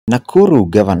Nakuru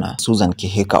Governor Susan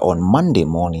Kihika on Monday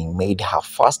morning made her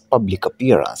first public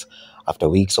appearance after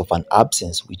weeks of an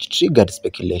absence, which triggered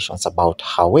speculations about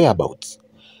her whereabouts.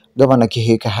 Governor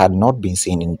Kihika had not been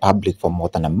seen in public for more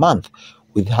than a month,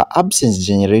 with her absence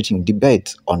generating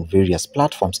debates on various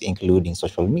platforms including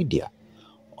social media.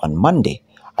 On Monday,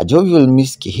 a jovial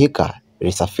Miss Kihika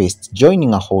resurfaced,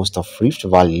 joining a host of Rift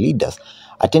Valley leaders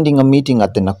attending a meeting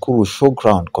at the Nakuru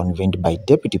showground convened by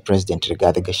Deputy President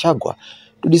Rigathi Gachagua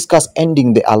to discuss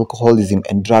ending the alcoholism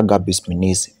and drug abuse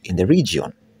menace in the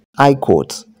region. I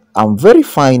quote, "I'm very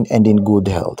fine and in good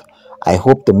health. I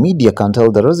hope the media can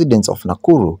tell the residents of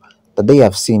Nakuru that they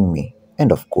have seen me."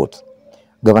 End of quote.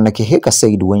 Governor Kihika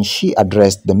said when she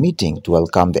addressed the meeting to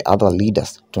welcome the other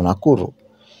leaders to Nakuru.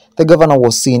 The governor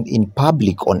was seen in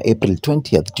public on April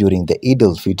 20th during the Eid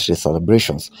al-Fitr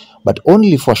celebrations, but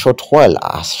only for a short while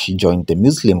as she joined the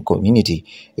Muslim community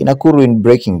in Nakuru in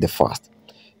breaking the fast.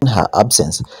 In her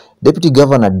absence, Deputy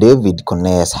Governor David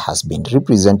K'Onnes has been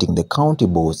representing the county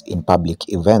boards in public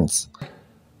events.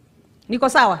 Niko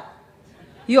sawa?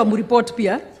 Hiyo mreport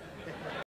pia.